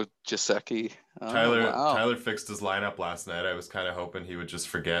 Oh, Jaceki. Tyler fixed his lineup last night. I was kind of hoping he would just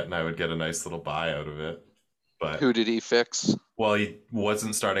forget and I would get a nice little buy out of it. But who did he fix? Well, he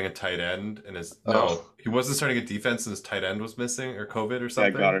wasn't starting a tight end and he wasn't starting a defense and his tight end was missing or COVID or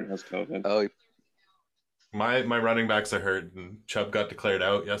something. Yeah, Goddard has COVID. Oh, my running backs are hurt and Chubb got declared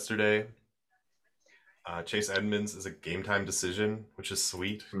out yesterday. Chase Edmonds is a game time decision, which is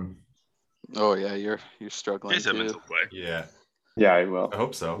sweet. Oh yeah, you're struggling. Chase Edmonds will play. Yeah, I will. I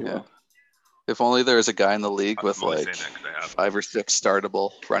hope so. Yeah. If only there was a guy in the league with like 5 or 6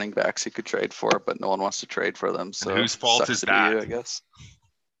 startable running backs you could trade for, but no one wants to trade for them. So and whose fault is that? I guess.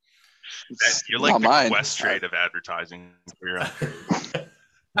 You're like the Quest trade of advertising.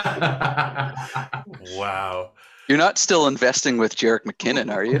 Wow. You're not still investing with Jerick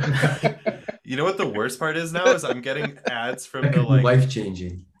McKinnon, are you? You know what the worst part is now is I'm getting ads from the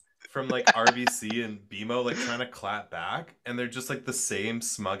life-changing. From like RBC and BMO like trying to clap back, and they're just like the same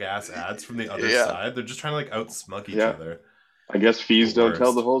smug ass ads from the other side. They're just trying to like out smug each other. I guess fees don't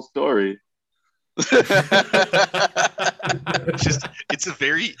tell the whole story. It's a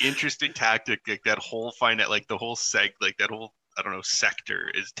very interesting tactic. Like that whole that whole sector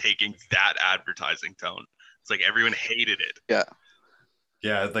is taking that advertising tone. It's like everyone hated it.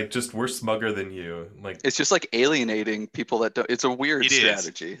 Yeah, like just we're smugger than you. Like it's just like alienating people that don't. It's a weird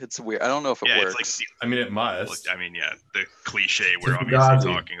strategy. It's weird. I don't know if it works. It's like, I mean, it must. The cliche we're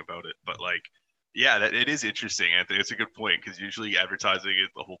obviously talking about it, but like, it is interesting, Anthony. It's a good point because usually advertising,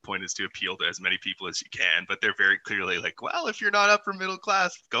 the whole point is to appeal to as many people as you can, but they're very clearly like, well, if you're not upper middle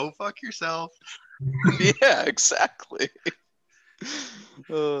class, go fuck yourself. Yeah, exactly.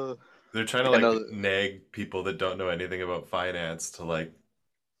 They're trying to nag people that don't know anything about finance to like.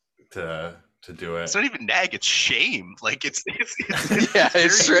 To do it. It's not even nag, it's shame. Like it's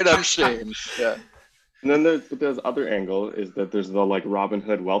it's straight up shame. Yeah. And then there's other angle is that there's the like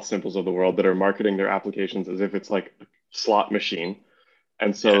Robinhood wealth symbols of the world that are marketing their applications as if it's like a slot machine.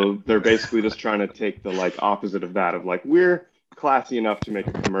 And so they're basically just trying to take the like opposite of that of like, we're classy enough to make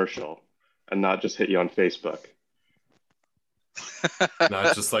a commercial and not just hit you on Facebook.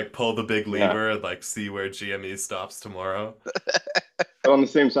 Not just like pull the big lever and like see where GME stops tomorrow. But on the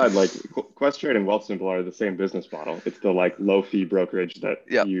same side, like Questrade and Wealth Symbol are the same business model. It's the like low fee brokerage that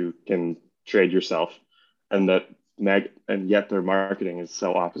you can trade yourself, and yet their marketing is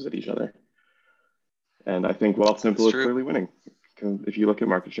so opposite each other. And I think Wealth Symbol is clearly winning if you look at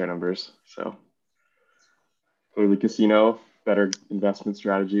market share numbers. So clearly casino, better investment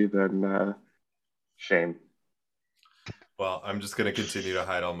strategy than shame. Well, I'm just gonna continue to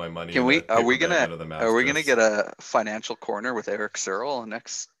hide all my money. Are we gonna get a financial corner with Erik Searle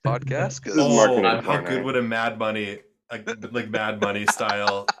next podcast? How good would a Mad Money, like Mad Money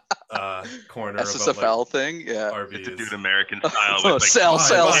style corner SSFL like, thing? Yeah, RVs. To do it American style with like sell.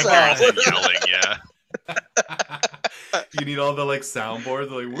 yelling. Yeah. You need all the like soundboards,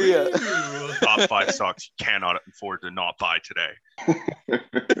 like woo. Top 5 stocks you cannot afford to not buy today.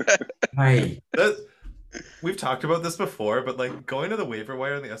 Hey. We've talked about this before, but like going to the waiver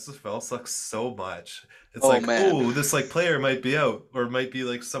wire in the SSFL sucks so much. It's this like player might be out or might be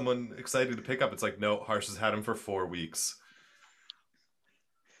like someone excited to pick up. It's like, no, Harsh has had him for 4 weeks.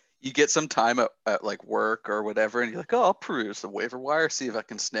 You get some time at like work or whatever, and you're like, oh, I'll peruse the waiver wire, see if I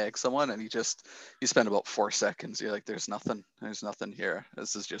can snag someone, and you spend about 4 seconds. You're like, there's nothing here.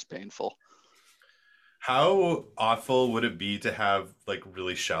 This is just painful. How awful would it be to have like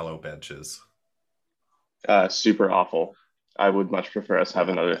really shallow benches? Super awful. I would much prefer us have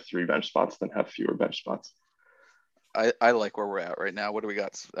another 3 bench spots than have fewer bench spots. I like where we're at right now. What do we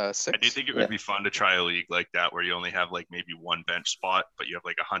got? 6? I do think it would be fun to try a league like that where you only have like maybe 1 bench spot, but you have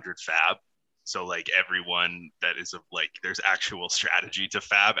like 100 fab. So like everyone that is there's actual strategy to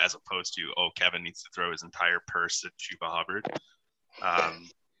fab as opposed to, Kevin needs to throw his entire purse at Chuba Hubbard.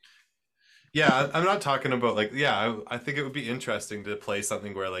 Yeah, I'm not talking about I think it would be interesting to play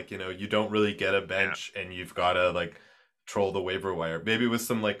something where like, you don't really get a bench and you've got to like troll the waiver wire. Maybe with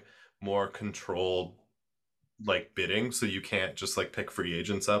some like more controlled like bidding, so you can't just like pick free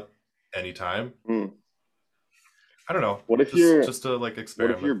agents up anytime. I don't know. What if just to like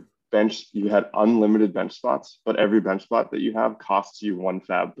experiment? What if your bench, you had unlimited bench spots, but every bench spot that you have costs you 1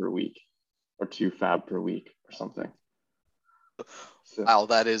 fab per week or 2 fab per week or something? So, wow,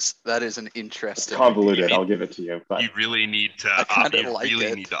 that is an interesting. It's convoluted. I'll give it to you. But you really need to up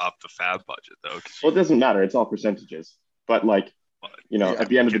the fab budget though. Well, it doesn't matter. It's all percentages. But like, at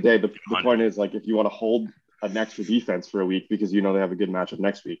the end of the day, the point is like if you want to hold an extra defense for a week because they have a good matchup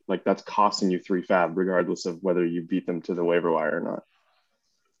next week, like that's costing you 3 fab regardless of whether you beat them to the waiver wire or not.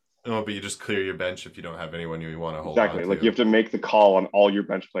 Oh, but you just clear your bench if you don't have anyone you want to hold. Exactly. Like you have to make the call on all your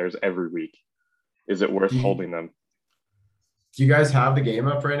bench players every week. Is it worth holding them? Do you guys have the game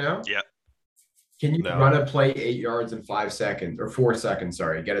up right now? Yeah. Can you run a play 8 yards in 5 seconds or 4 seconds?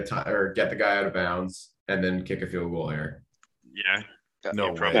 Sorry, get the guy out of bounds and then kick a field goal here. Yeah.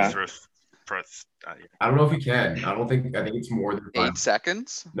 No way. I don't know if you can. I think it's more than 8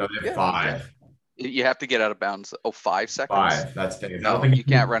 seconds. No, they're 5. You have to get out of bounds. 5 seconds. 5. That's the. No, you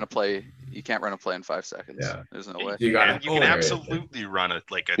can't run a play. You can't run a play in 5 seconds. Yeah. There's no way. You can absolutely run an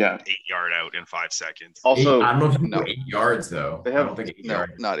 8-yard out in 5 seconds. Also, I don't know if you can go 8 yards though. I don't think 8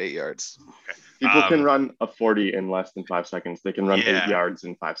 yards. Not 8 yards. Okay. People can run a 40 in less than 5 seconds. They can run 8 yards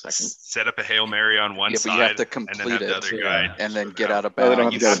in 5 seconds. Set up a Hail Mary on one side. But you have to complete and then get out of bounds. They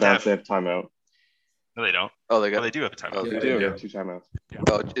don't have to get out of bounds. They have timeout. No, they don't. Oh, they do have a timeout. Oh, they do. They have 2 timeouts.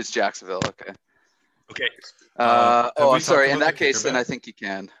 Oh, it's Jacksonville. Okay. Okay. I'm sorry. In that case, then I think you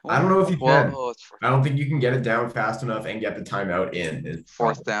can. I don't know if you can. I don't think you can get it down fast enough and get the timeout in.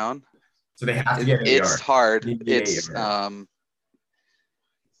 4th down. So they have to get 8 yards. It's hard.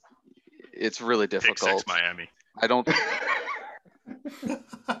 It's really difficult. Pick 6 Miami. I don't.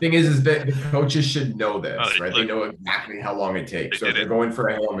 Thing is that the coaches should know this, right? They know exactly how long it takes. So if they're going for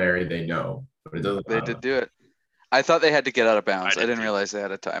a Hail Mary, they know. But it doesn't. They did do it. I thought they had to get out of bounds. I didn't realize they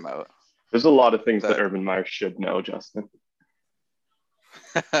had a timeout. There's a lot of things that Urban Meyer should know, Justin.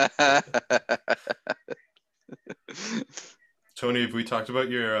 Tony, have we talked about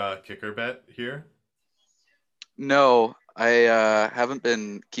your kicker bet here? No, I haven't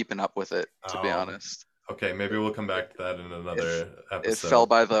been keeping up with it, to be honest. Okay, maybe we'll come back to that in another episode. It fell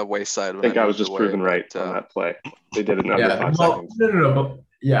by the wayside. I think I was just proven right on that play. They did it in under 5 seconds. No.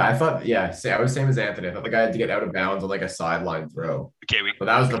 Yeah, I thought. Yeah, I was same as Anthony. I thought the guy had to get out of bounds on like a sideline throw, Okay, but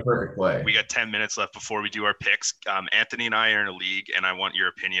that was the perfect play. we got 10 minutes left before we do our picks. Anthony and I are in a league, and I want your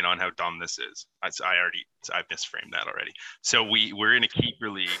opinion on how dumb this is. I misframed that already. So we're in a keeper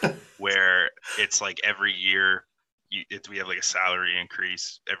league where it's like every year we have like a salary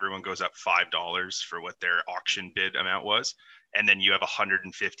increase. Everyone goes up $5 for what their auction bid amount was, and then you have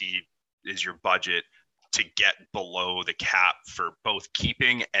 150 is your budget to get below the cap for both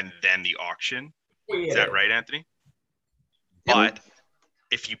keeping and then the auction. Is that right, Anthony? Yep. But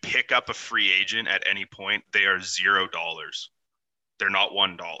if you pick up a free agent at any point, they are $0. They're not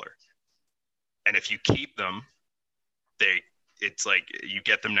 $1. And if you keep them, it's like you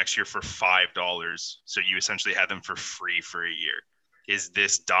get them next year for $5. So you essentially have them for free for a year. Is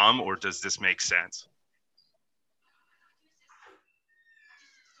this dumb or does this make sense?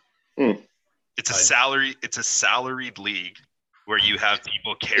 It's a salaried league where you have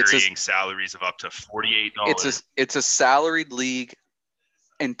people carrying salaries of up to $48. It's a salaried league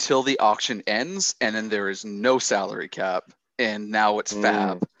until the auction ends, and then there is no salary cap, and now it's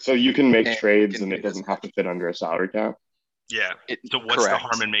fab. So you can make trades, and it doesn't have to fit under a salary cap. Yeah. So what's the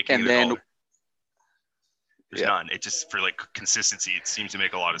harm in making it $1? There's none. It just, for like consistency, it seems to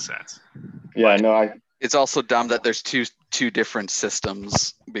make a lot of sense. Yeah, no, It's also dumb that there's two different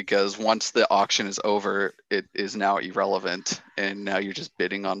systems, because once the auction is over, it is now irrelevant, and now you're just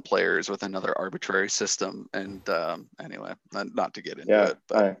bidding on players with another arbitrary system. And anyway, not to get into it,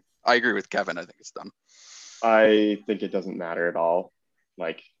 but I agree with Kevin. I think it's dumb. I think it doesn't matter at all.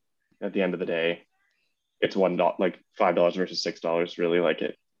 Like at the end of the day, it's $1, like $5 versus $6, really, like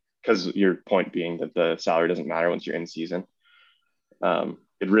it, because your point being that the salary doesn't matter once you're in season.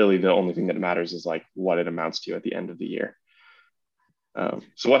 It really, the only thing that matters is like what it amounts to at the end of the year.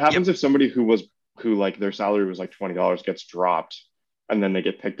 So what happens if somebody who like their salary was like $20 gets dropped and then they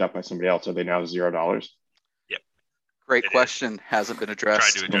get picked up by somebody else? Are they now $0? Yep. Great question. Hasn't been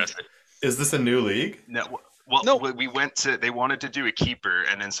addressed. Tried to address it. Is this a new league? No. Well, no. They wanted to do a keeper.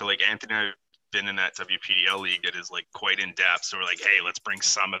 And then so like Anthony and I have been in that WPDL league that is like quite in depth. So we're like, hey, let's bring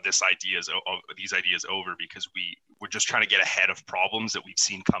some of these ideas over, because we're just trying to get ahead of problems that we've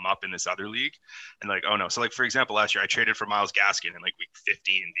seen come up in this other league. And like, oh no. So like, for example, last year I traded for Myles Gaskin in like week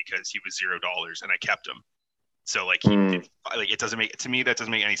 15 because he was $0 and I kept him. So like, it doesn't make, to me, that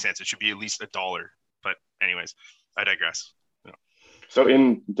doesn't make any sense. It should be at least $1. But anyways, I digress. So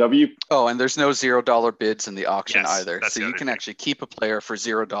in and there's no $0 bids in the auction either. So you can actually keep a player for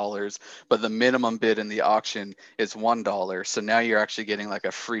 $0, but the minimum bid in the auction is $1. So now you're actually getting like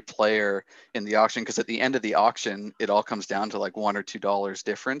a free player in the auction, because at the end of the auction, it all comes down to like $1 or $2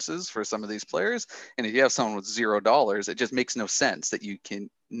 differences for some of these players. And if you have someone with $0, it just makes no sense that you can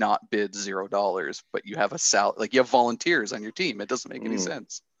not bid $0, but you have like you have volunteers on your team. It doesn't make any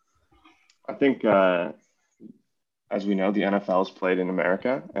sense. I think, as we know, the NFL is played in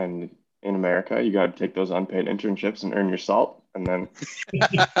America, and in America, you got to take those unpaid internships and earn your salt, and then.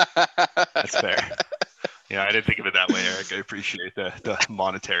 That's fair. Yeah, I didn't think of it that way, Eric. I appreciate the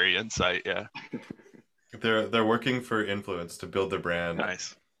monetary insight. Yeah, they're working for influence to build their brand.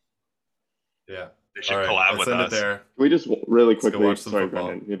 Nice. Yeah, they should collab with us. There. We just really quickly. Sorry,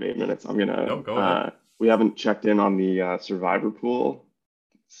 Brendan, we have 8 minutes. I'm gonna. Go ahead. We haven't checked in on the survivor pool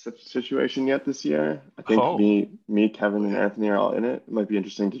situation yet this year. I think me, Kevin, and Anthony are all in it. It might be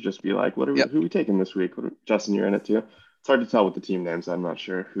interesting to just be like, who are we taking this week? Justin, you're in it too. It's hard to tell with the team names. I'm not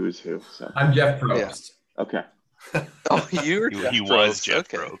sure who's who. So I'm Jeff Probst. Yeah. Okay. He was Jeff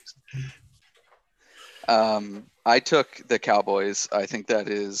Probst. I took the Cowboys. I think that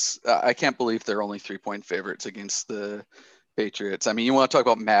is. I can't believe they're only 3-point favorites against the Patriots. I mean, you want to talk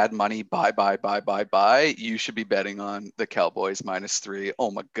about mad money, buy. You should be betting on the Cowboys -3.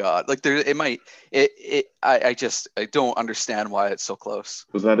 Oh my God. Like I don't understand why it's so close.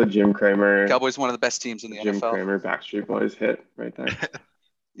 Was that a Jim Cramer? Cowboys, one of the best teams in the NFL. Jim Cramer Backstreet Boys hit right there.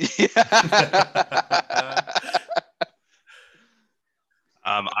 Yeah.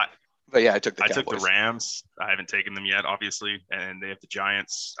 But yeah, I took the Rams. I haven't taken them yet, obviously. And they have the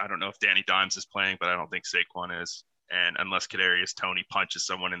Giants. I don't know if Danny Dimes is playing, but I don't think Saquon is. And unless Kadarius Toney punches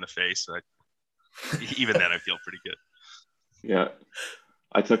someone in the face, even then I feel pretty good. Yeah,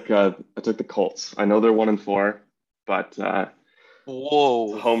 I took the Colts. I know they're 1-4, but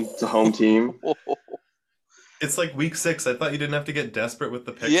it's a home team. It's like week 6. I thought you didn't have to get desperate with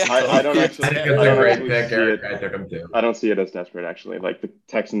the picks. Yeah, I don't actually. I took them too. I don't see it as desperate actually. Like the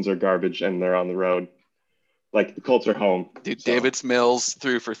Texans are garbage and they're on the road. Like the Colts are home. Dude, so. Davis Mills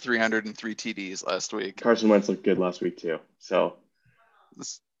threw for 303 TDs last week. Carson Wentz looked good last week too. So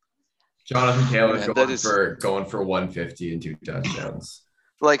Jonathan Taylor's going for 150 and 2 touchdowns.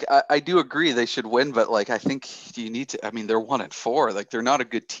 Like I do agree they should win, but like I think you need to. I mean, they're 1-4. Like they're not a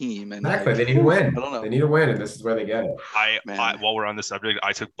good team, and Exactly. like, They need to win. I don't know. They need to win, and this is where they get it. I while we're on the subject,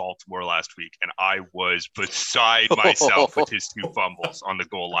 I took Baltimore last week, and I was beside myself with his 2 fumbles on the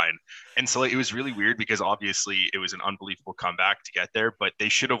goal line. And so like, it was really weird because obviously it was an unbelievable comeback to get there, but they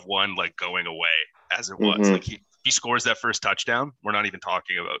should have won like going away as it was. Mhm. Like he scores that first touchdown. We're not even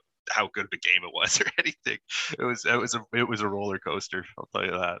talking about how good of a game it was or anything. It was a roller coaster. I'll tell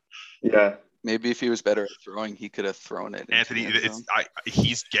you that. Yeah. Maybe if he was better at throwing, he could have thrown it. Anthony,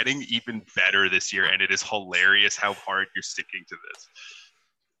 he's getting even better this year, and it is hilarious how hard you're sticking to this.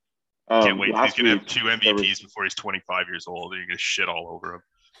 Can't wait. He's going to have 2 MVPs before he's 25 years old, and you're going to shit all over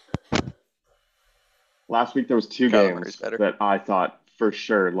him. Last week there was 2 Kyler games Murray's better. that I thought for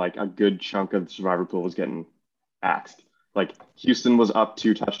sure like a good chunk of the survivor pool was getting axed. Like Houston was up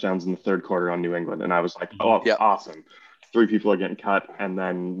 2 touchdowns in the 3rd quarter on New England, and I was like, oh, Yeah. awesome. 3 people are getting cut, and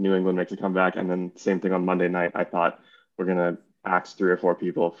then New England makes a comeback, and then same thing on Monday night. I thought we're gonna axe 3 or 4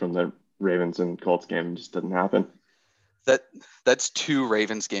 people from the Ravens and Colts game, and it just didn't happen. That's 2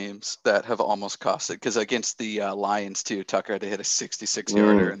 Ravens games that have almost cost it, because against the Lions too, Tucker had to hit a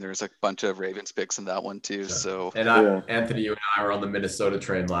 66-yarder, and there's a bunch of Ravens picks in that one too. So And Anthony, you and I were on the Minnesota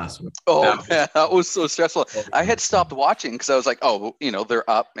train last week. that was so stressful. I had stopped watching because I was like, oh, they're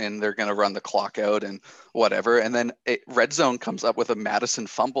up and they're gonna run the clock out and whatever. And then Red Zone comes up with a Madison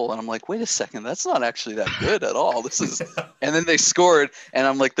fumble, and I'm like, wait a second, that's not actually that good at all. This is, and then they scored, and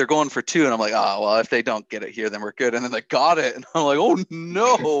I'm like, they're going for 2, and I'm like, oh well, if they don't get it here, then we're good. And then they got it, and I'm like, oh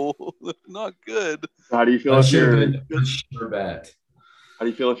no, not good. How do you feel That if should have you're been a sure bet. How do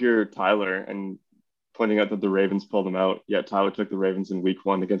you feel if you're Tyler and pointing out that the Ravens pulled them out? Yet Tyler took the Ravens in week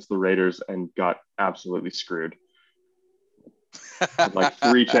 1 against the Raiders and got absolutely screwed. Had like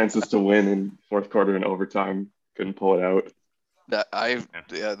 3 chances to win in 4th quarter and overtime, couldn't pull it out. I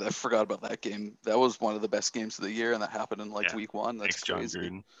forgot about that game. That was one of the best games of the year, and that happened in week 1. That's Thanks,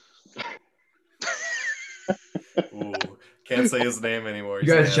 crazy. Ooh, can't say his name anymore. You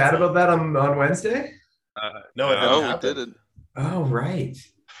guys chat about that on Wednesday? No, it hadn't No, happened. we didn't. Oh, right.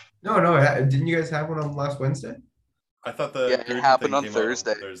 No, didn't you guys have one on last Wednesday? I thought the It Gruden happened thing on came out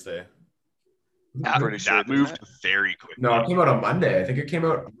Thursday. Thursday. I'm pretty sure That moved very quickly. No, it came out on Monday. I think it came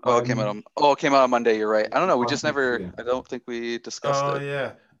out. It came out on Monday. You're right. I don't know. We just never. I don't think we discussed Oh it.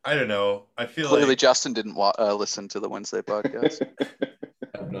 yeah, I don't know. I feel Clearly, like Justin didn't listen to the Wednesday podcast.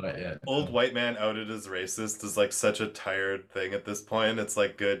 Not yet. old white man outed as racist is like such a tired thing at this point. It's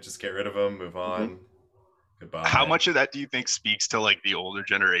like, good, just get rid of him, move on. Goodbye. How much of that do you think speaks to like the older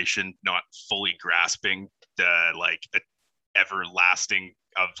generation not fully grasping the everlasting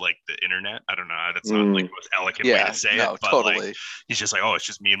of like the internet? I don't know. That's not like the most elegant way to say it, but totally. like he's just like, oh, it's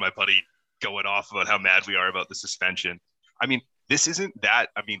just me and my buddy going off about how mad we are about the suspension. I mean, this isn't that.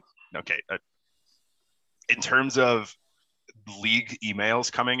 I mean, okay. In terms of league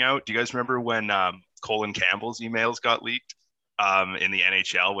emails coming out, do you guys remember when Colin Campbell's emails got leaked in the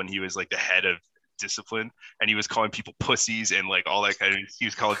NHL when he was like the head of discipline, and he was calling people pussies and like all that kind of, he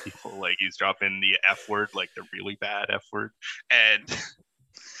was calling people like, he's dropping the F word, like the really bad F word, and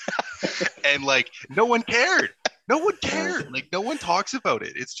and like no one cared, like no one talks about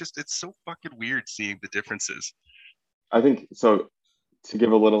it. It's so fucking weird seeing the differences. I think so. To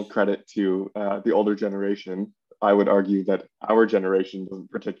give a little credit to the older generation, I would argue that our generation doesn't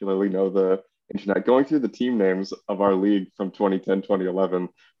particularly know the internet. Going through the team names of our league from 2010, 2011,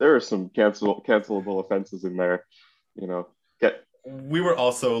 there are some cancelable offenses in there. We were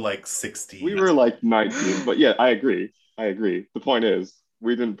also like 16. We were like 19, but yeah, I agree. The point is,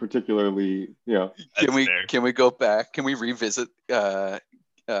 we didn't particularly, Can we go back? Can we revisit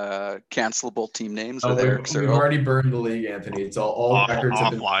cancelable team names with Erik? We've already burned the league, Anthony. It's all records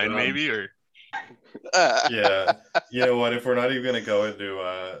have been offline, maybe, or yeah. You know what? If we're not even going to go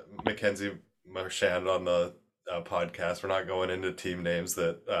into Mackenzie Marchand on the podcast, we're not going into team names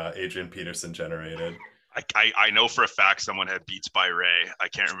that Adrian Peterson generated. I know for a fact someone had Beats by Ray. I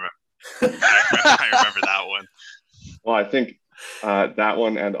can't remember. I remember that one. Well, I think that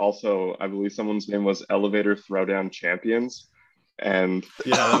one, and also I believe someone's name was Elevator Throwdown Champions, and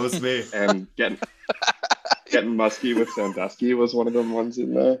yeah, that was me. And getting musky with Sandusky was one of them ones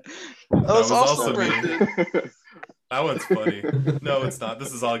in there. That was also me. That one's funny. No, it's not.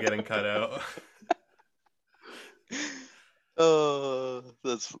 This is all getting cut out. Oh,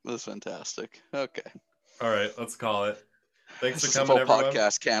 that's fantastic. Okay. All right, let's call it. Thanks This for is coming, the full everyone.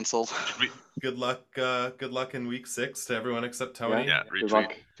 podcast canceled. Good luck in week 6 to everyone except Tony. Yeah, Good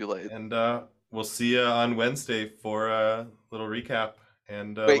luck. Too late. And we'll see you on Wednesday for a little recap.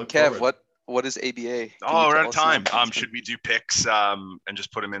 And Wait, look Kev, forward. What is ABA? Can Oh, you we're tell out of us time. now? Should we do picks and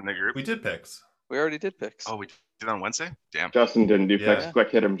just put them in the group? We did picks. We already did picks. Oh, we did on Wednesday? Damn. Justin didn't do picks. Yeah.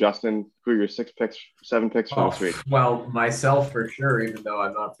 Quick hit him, Justin. Who are your 7 picks for this week? Well, myself for sure, even though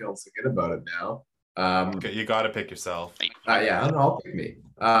I'm not feeling so good about it now. Okay, you got to pick yourself. Yeah, I'll pick me.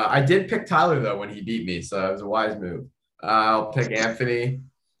 I did pick Tyler though when he beat me, so it was a wise move. I'll pick Anthony.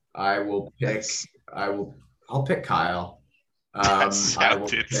 I'll pick Kyle. I will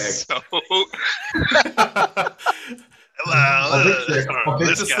pick. So... I'll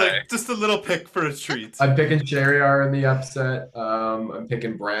pick just a little pick for a treat. I'm picking Shariar in the upset. I'm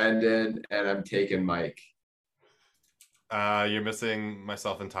picking Brandon, and I'm taking Mike. You're missing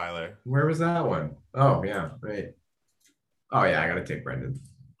myself and Tyler. Where was that one? Oh yeah, right. Oh yeah, I gotta take Brendan.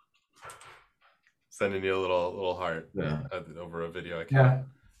 Sending you a little heart. Yeah. Over a video. I can't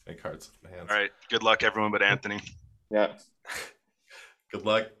make hearts with my hands. All right. Good luck, everyone, but Anthony. Yeah. Good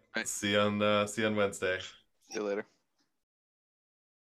luck. Right. See you on Wednesday. See you later.